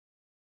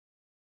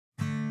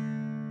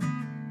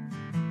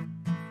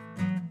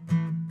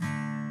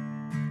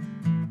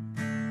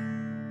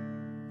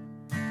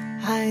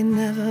I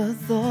never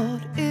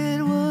thought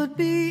it would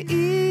be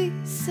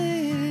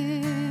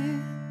easy.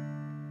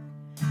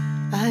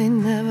 I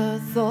never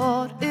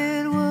thought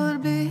it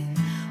would be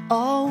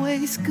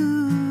always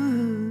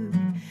good.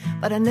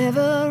 But I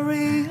never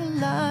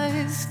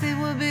realized it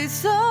would be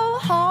so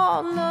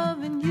hard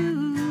loving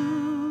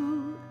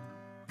you.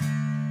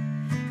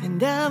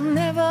 And I've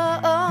never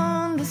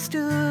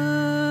understood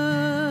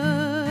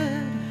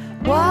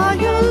why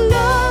your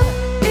love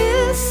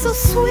is so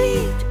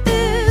sweet,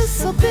 is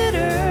so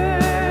bitter,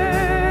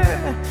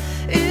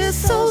 is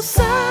so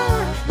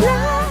sour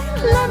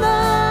like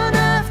lemon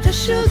after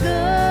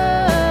sugar,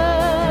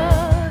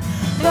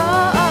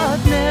 but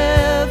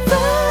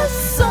never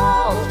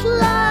salt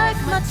like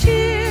my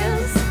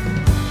tears.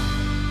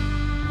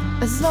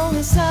 As long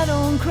as I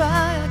don't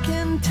cry, I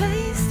can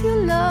taste your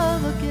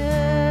love again.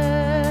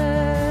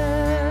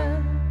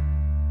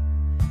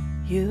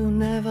 You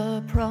never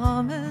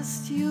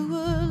promised you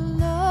would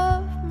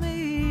love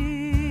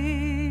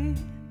me.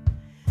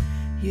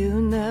 You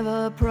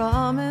never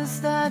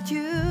promised that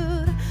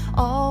you'd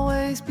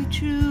always be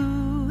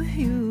true.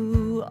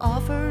 You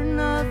offer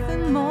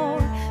nothing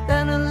more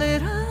than a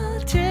little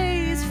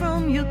taste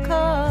from your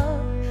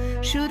cup.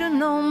 Should've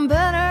known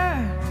better,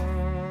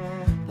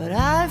 but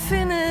I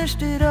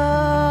finished it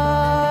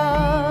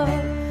up.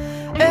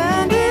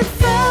 And it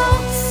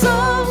felt so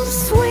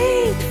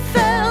sweet,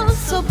 felt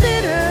so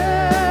bitter,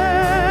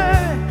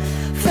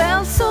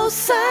 felt so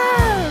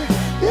sour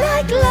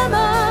like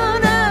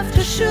lemon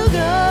after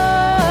sugar,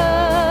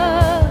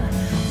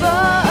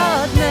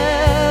 but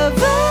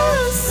never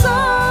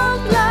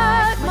salt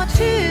like my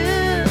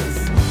tears.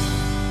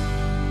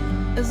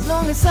 As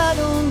long as I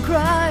don't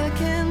cry, I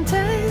can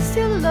taste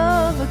your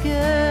love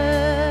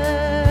again.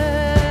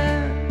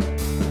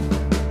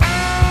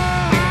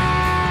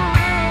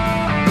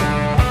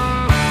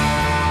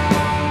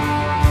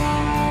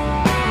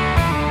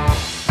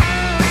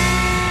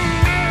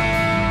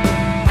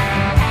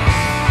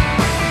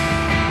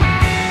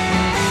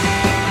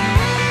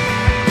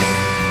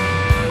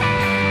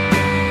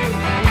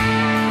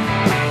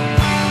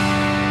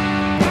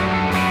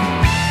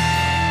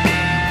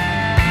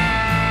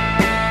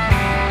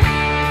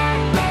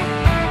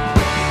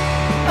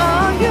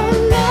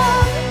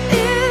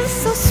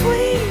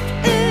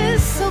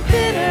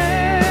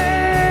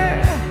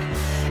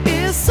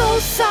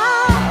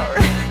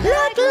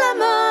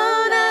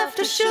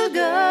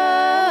 Sugar,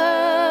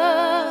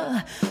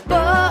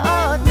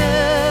 but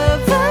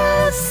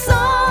never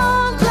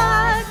salt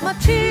like my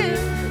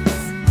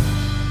tears.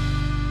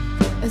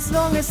 As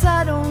long as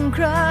I don't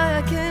cry,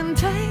 I can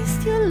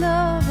taste your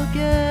love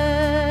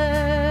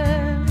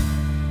again.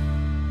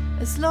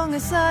 As long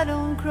as I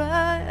don't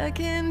cry, I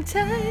can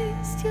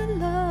taste your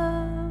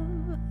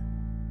love.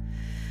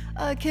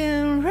 I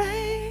can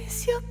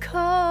raise your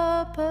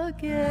cup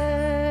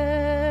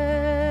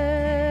again.